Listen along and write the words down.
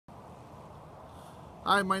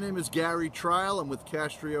Hi, my name is Gary Trial. I'm with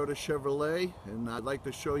Castriota Chevrolet, and I'd like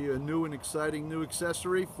to show you a new and exciting new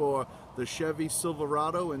accessory for the Chevy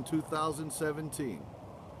Silverado in 2017.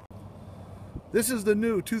 This is the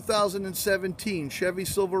new 2017 Chevy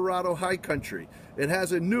Silverado High Country. It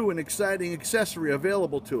has a new and exciting accessory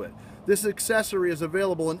available to it. This accessory is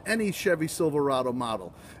available in any Chevy Silverado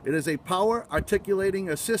model. It is a power articulating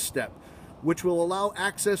assist step, which will allow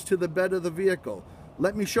access to the bed of the vehicle.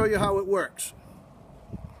 Let me show you how it works.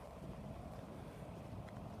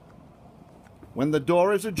 When the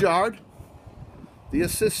door is ajar, the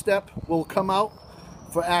assist step will come out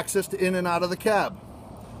for access to in and out of the cab.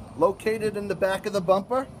 Located in the back of the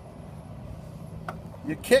bumper,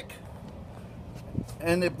 you kick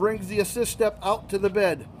and it brings the assist step out to the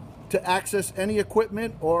bed to access any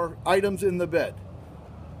equipment or items in the bed.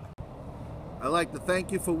 I'd like to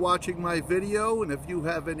thank you for watching my video, and if you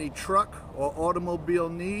have any truck or automobile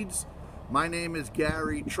needs, my name is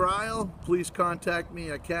Gary Trial. Please contact me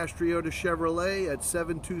at Castriota Chevrolet at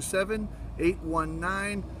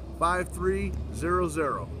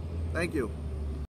 727-819-5300. Thank you.